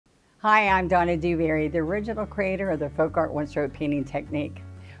Hi, I'm Donna Dewberry, the original creator of the FolkArt one-stroke painting technique.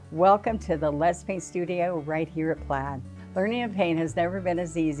 Welcome to the Let's Paint studio right here at Plaid. Learning to paint has never been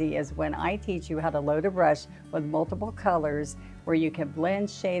as easy as when I teach you how to load a brush with multiple colors where you can blend,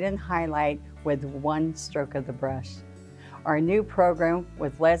 shade, and highlight with one stroke of the brush. Our new program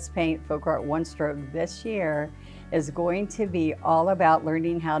with Let's Paint FolkArt One Stroke this year is going to be all about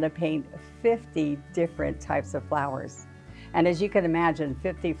learning how to paint 50 different types of flowers. And as you can imagine,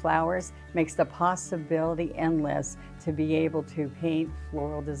 50 flowers makes the possibility endless to be able to paint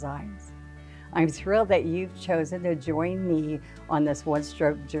floral designs. I'm thrilled that you've chosen to join me on this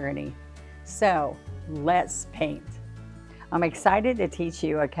one-stroke journey. So let's paint. I'm excited to teach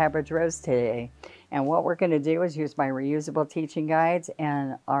you a cabbage rose today. And what we're going to do is use my reusable teaching guides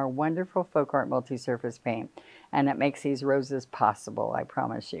and our wonderful FolkArt multi-surface paint. And it makes these roses possible, I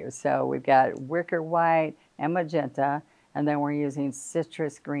promise you. So we've got wicker white and magenta, and then we're using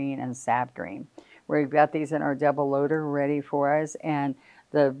citrus green and sap green. We've got these in our double loader ready for us. And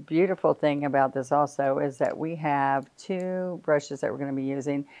the beautiful thing about this also is that we have two brushes that we're going to be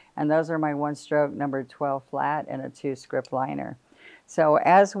using, and those are my one stroke number 12 flat and a 2 script liner. So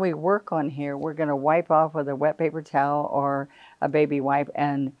as we work on here, we're going to wipe off with a wet paper towel or a baby wipe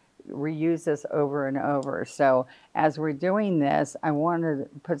and reuse this over and over. So as we're doing this, I want to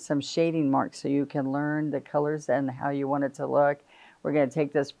put some shading marks so you can learn the colors and how you want it to look. We're going to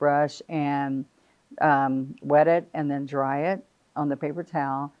take this brush and wet it and then dry it on the paper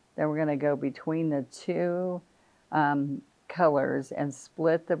towel. Then we're going to go between the two colors and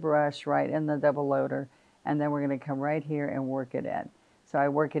split the brush right in the double loader. And then we're going to come right here and work it in. So I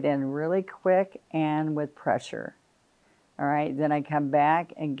work it in really quick and with pressure. All right, then I come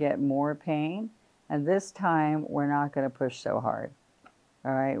back and get more paint. And this time, we're not going to push so hard.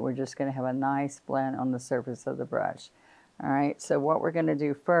 All right, we're just going to have a nice blend on the surface of the brush. All right, so what we're going to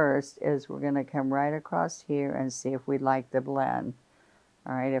do first is we're going to come right across here and see if we like the blend.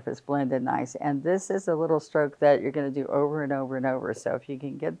 All right, if it's blended nice. And this is a little stroke that you're going to do over and over and over. So if you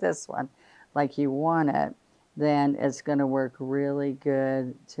can get this one like you want it, then it's going to work really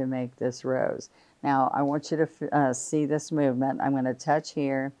good to make this rose. Now, I want you to see this movement. I'm going to touch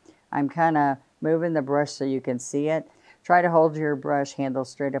here. I'm kind of moving the brush so you can see it. Try to hold your brush handle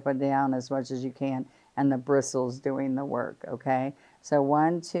straight up and down as much as you can, and the bristles doing the work, okay? So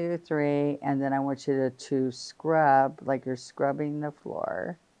 1, 2, 3, and then I want you to scrub like you're scrubbing the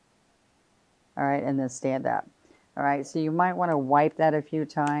floor. All right, and then stand up. All right, so you might want to wipe that a few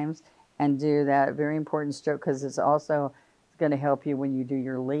times and do that very important stroke because it's also going to help you when you do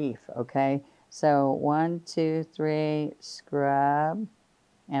your leaf, okay? So 1, 2, 3, scrub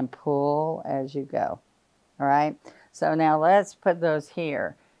and pull as you go. All right, so now let's put those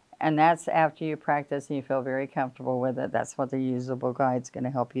here. And that's after you practice and you feel very comfortable with it. That's what the usable guide's going to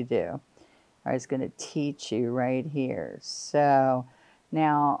help you do. All right, it's going to teach you right here. So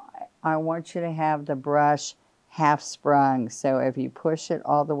now I want you to have the brush half sprung. So if you push it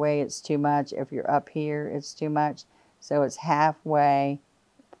all the way, it's too much. If you're up here, it's too much. So it's halfway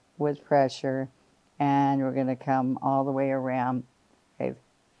with pressure, and we're going to come all the way around. Okay,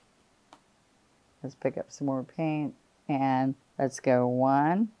 let's pick up some more paint, and let's go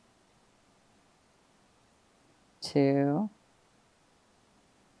 1, 2,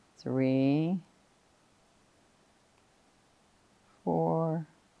 3, 4,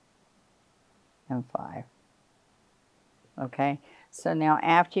 and 5. Okay, so now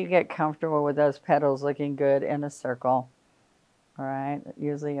after you get comfortable with those petals looking good in a circle, all right,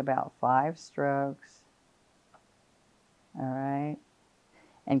 usually about 5 strokes, all right,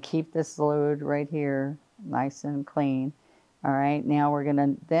 and keep this load right here nice and clean. All right, now we're going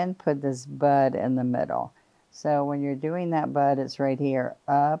to then put this bud in the middle. So when you're doing that bud, it's right here,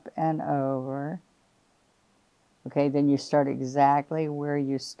 up and over. Okay, then you start exactly where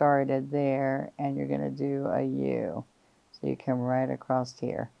you started there, and you're going to do a U. So you come right across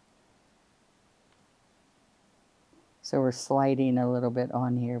here. So we're sliding a little bit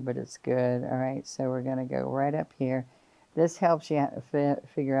on here, but it's good. All right, so we're going to go right up here. This helps you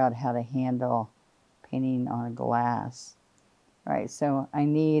figure out how to handle painting on glass. All right, so I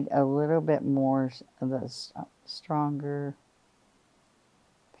need a little bit more of the stronger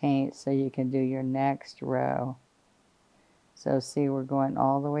paint so you can do your next row. So see, we're going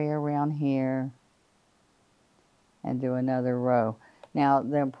all the way around here and do another row. Now,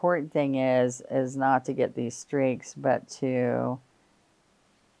 the important thing is not to get these streaks, but to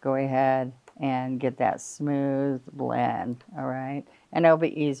go ahead and get that smooth blend, all right? And it'll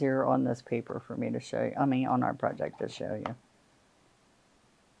be easier on this paper for me to show you, on our project to show you.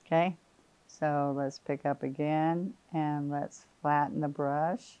 Okay, so let's pick up again and let's flatten the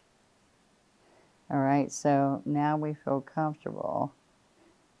brush. All right, so now we feel comfortable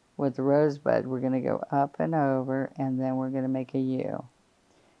with the rosebud. We're going to go up and over, and then we're going to make a U.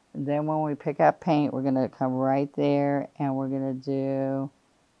 And then when we pick up paint, we're going to come right there, and we're going to do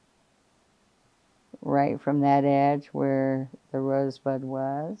right from that edge where the rosebud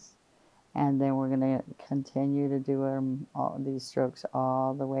was. And then we're going to continue to do all these strokes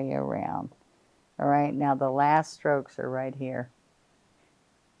all the way around. All right, now the last strokes are right here.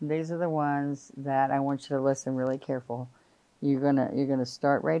 These are the ones that I want you to listen really careful. You're gonna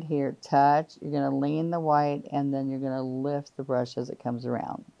start right here, touch, you're gonna lean the white, and then you're gonna lift the brush as it comes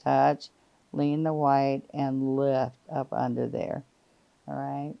around. Touch, lean the white, and lift up under there. All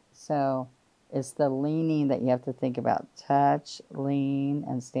right, so it's the leaning that you have to think about. Touch, lean,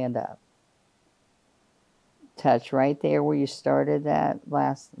 and stand up. Touch right there where you started that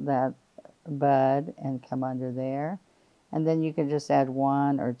bud and come under there. And then you can just add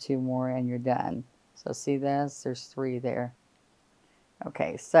 1 or 2 more and you're done. So see this? There's 3 there.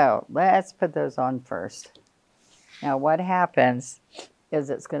 Okay, so let's put those on first. Now what happens is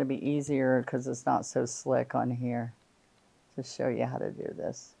it's going to be easier because it's not so slick on here to show you how to do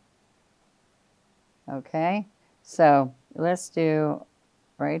this. Okay, so let's do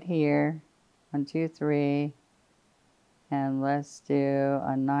right here, 1, 2, 3, and let's do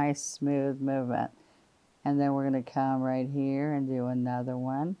a nice smooth movement. And then we're going to come right here and do another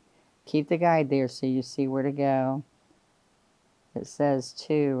one. Keep the guide there so you see where to go. It says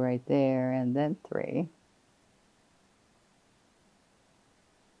 2 right there, and then 3.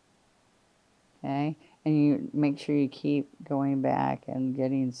 Okay, and you make sure you keep going back and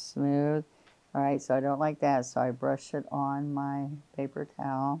getting smooth. All right, so I don't like that, so I brush it on my paper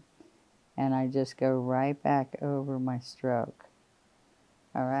towel, and I just go right back over my stroke.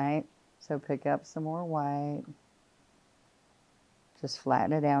 All right, so pick up some more white. Just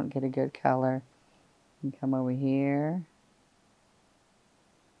flatten it out and get a good color. And come over here.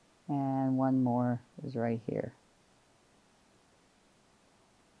 And 1 more is right here.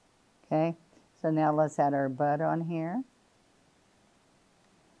 Okay, so now let's add our bud on here.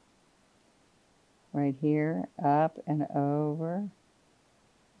 Right here, up and over.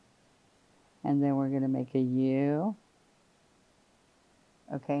 And then we're going to make a U.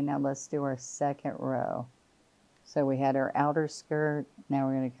 Okay, now let's do our second row. So we had our outer skirt. Now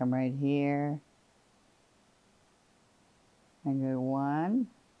we're going to come right here. And go 1.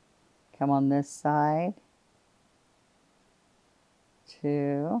 Come on this side.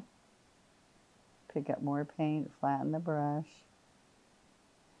 2. Pick up more paint, flatten the brush.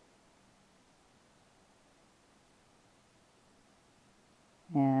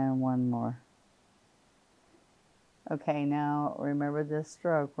 And 1 more. Okay, now remember this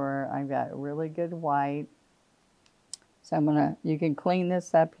stroke where I've got really good white. So you can clean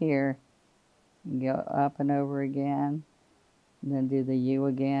this up here. And go up and over again. And then do the U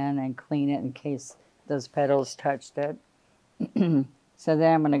again and clean it in case those petals touched it. So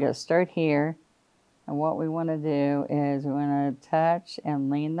then I'm going to go start here. And what we want to do is we want to touch and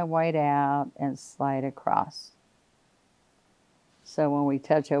lean the white out and slide across. So when we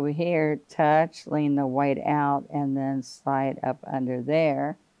touch over here, touch, lean the white out, and then slide up under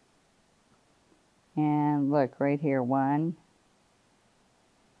there. And look right here, 1,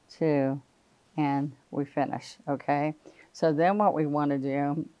 2, and we finish, okay? So then what we want to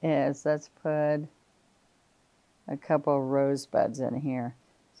do is let's put a couple of rosebuds in here.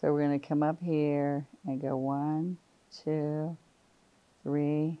 So we're going to come up here and go 1, 2,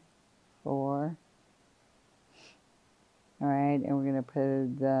 3, 4. All right, and we're going to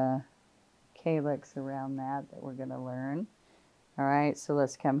put the calyx around that we're going to learn. All right, so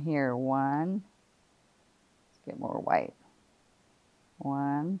let's come here. 1. Let's get more white.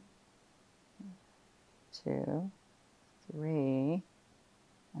 1, 2, 3,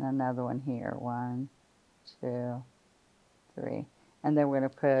 and another one here. 1, 2, 3. And then we're going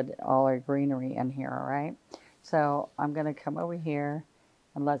to put all our greenery in here, all right? So I'm going to come over here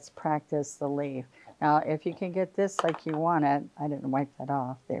and let's practice the leaf. Now, if you can get this like you want it, I didn't wipe that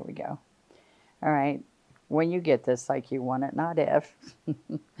off. There we go. All right. When you get this like you want it, not if,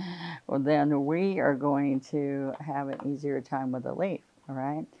 well, then we are going to have an easier time with the leaf, all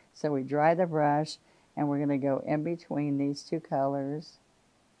right? So we dry the brush, and we're going to go in between these 2 colors,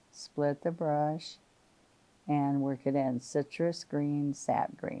 split the brush, and work it in. Citrus green,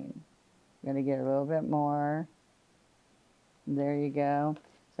 sap green. I'm going to get a little bit more. There you go.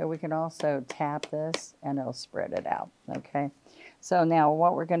 So we can also tap this and it'll spread it out, okay? So now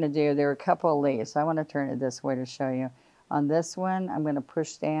what we're going to do, there are a couple of leaves. I want to turn it this way to show you. On this one, I'm going to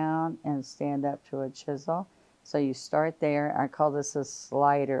push down and stand up to a chisel. So you start there. I call this a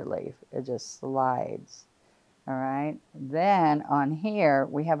slider leaf. It just slides. All right. Then on here,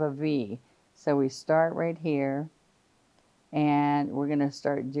 we have a V. So we start right here, and we're going to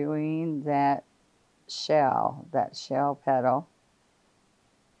start doing that shell petal.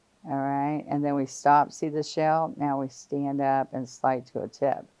 All right. And then we stop. See the shell? Now we stand up and slide to a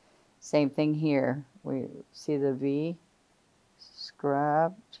tip. Same thing here. We see the V,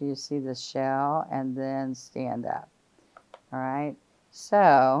 scrub till you see the shell, and then stand up. All right.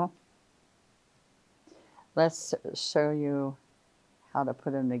 So let's show you how to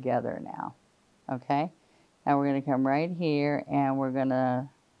put them together now. Okay. Now we're going to come right here, and we're going to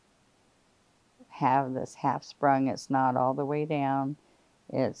have this half sprung. It's not all the way down.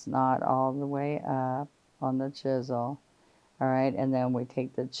 It's not all the way up on the chisel. All right, and then we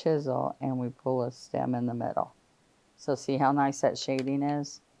take the chisel and we pull a stem in the middle. So see how nice that shading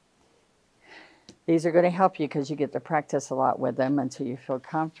is? These are going to help you because you get to practice a lot with them until you feel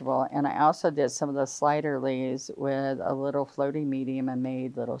comfortable. And I also did some of the slider leaves with a little floating medium and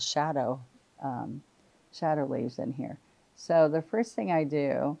made little shadow leaves in here. So the first thing I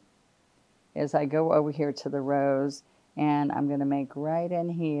do is I go over here to the rose, and I'm going to make right in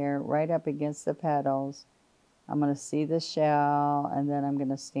here, right up against the petals. I'm going to see the shell, and then I'm going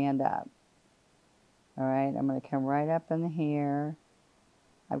to stand up. All right, I'm going to come right up in here.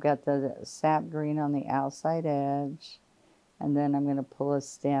 I've got the sap green on the outside edge, and then I'm going to pull a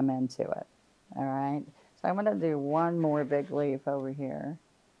stem into it. All right, so I'm going to do one more big leaf over here.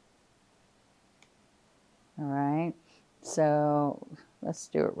 All right, so let's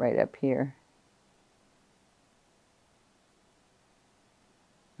do it right up here.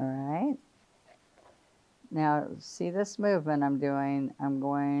 All right. Now, see this movement I'm doing? I'm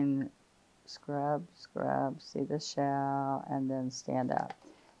going scrub, scrub, see the shell, and then stand up.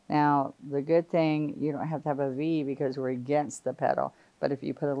 Now, the good thing, you don't have to have a V because we're against the petal. But if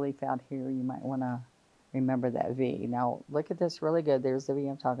you put a leaf out here, you might want to remember that V. Now, look at this really good. There's the V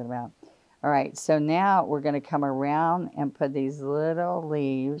I'm talking about. All right, so now we're going to come around and put these little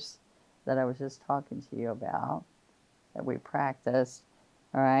leaves that I was just talking to you about, that we practiced.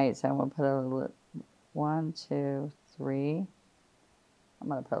 All right, so I'm going to put a little, 1, 2, 3. I'm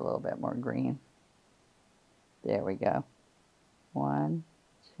going to put a little bit more green. There we go. 1,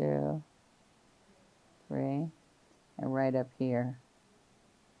 2, 3, and right up here.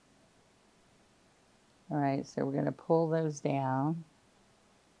 All right, so we're going to pull those down,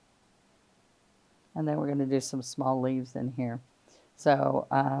 and then we're going to do some small leaves in here. So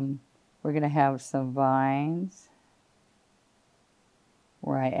we're going to have some vines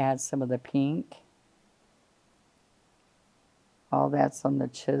where I add some of the pink. All that's on the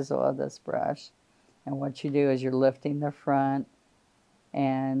chisel of this brush. And what you do is you're lifting the front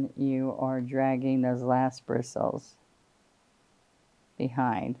and you are dragging those last bristles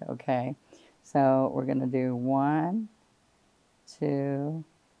behind, okay? So we're going to do 1, 2,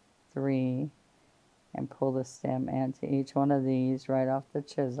 3, and pull the stem into each one of these right off the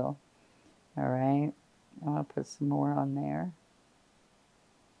chisel. All right, I'm going to put some more on there.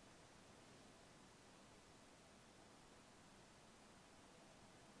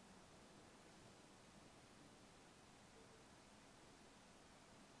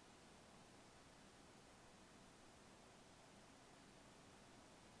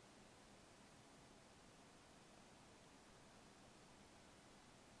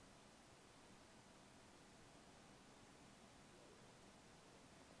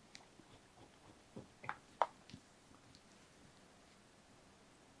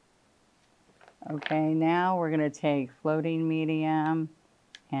 Okay, now we're going to take floating medium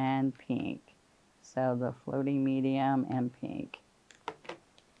and pink. So the floating medium and pink.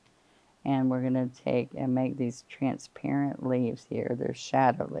 And we're going to take and make these transparent leaves here. They're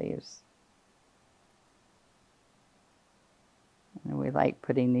shadow leaves. And we like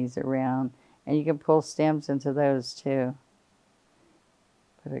putting these around. And you can pull stems into those too.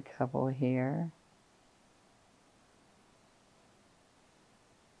 Put a couple here.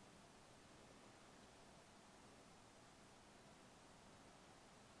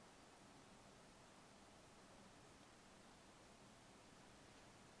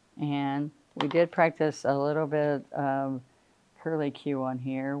 And we did practice a little bit of curly Q on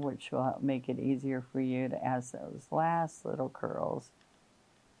here, which will help make it easier for you to add those last little curls.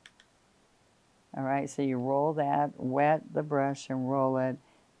 All right, so you roll that, wet the brush and roll it,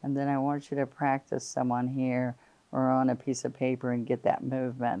 and then I want you to practice some on here or on a piece of paper and get that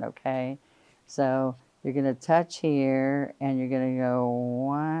movement, okay? So you're going to touch here, and you're going to go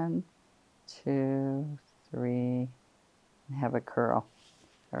 1, 2, 3, and have a curl.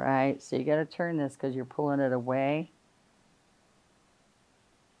 All right, so you got to turn this because you're pulling it away.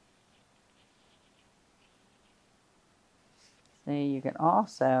 See, you can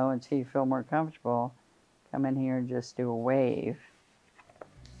also, until you feel more comfortable, come in here and just do a wave.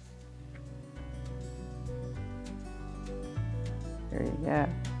 There you go.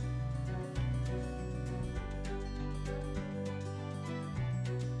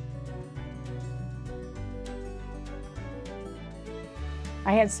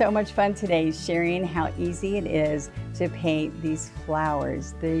 I had so much fun today sharing how easy it is to paint these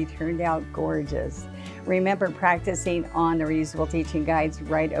flowers. They turned out gorgeous. Remember, practicing on the reusable teaching guides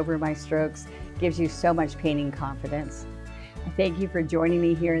right over my strokes gives you so much painting confidence. Thank you for joining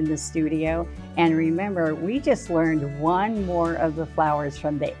me here in the studio. And remember, we just learned one more of the flowers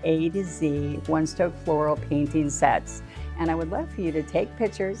from the A to Z one-stroke floral painting sets. And I would love for you to take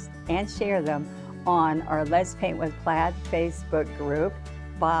pictures and share them on our Let's Paint with Plaid Facebook group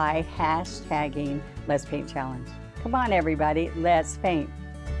by hashtagging Let's Paint Challenge. Come on, everybody, let's paint.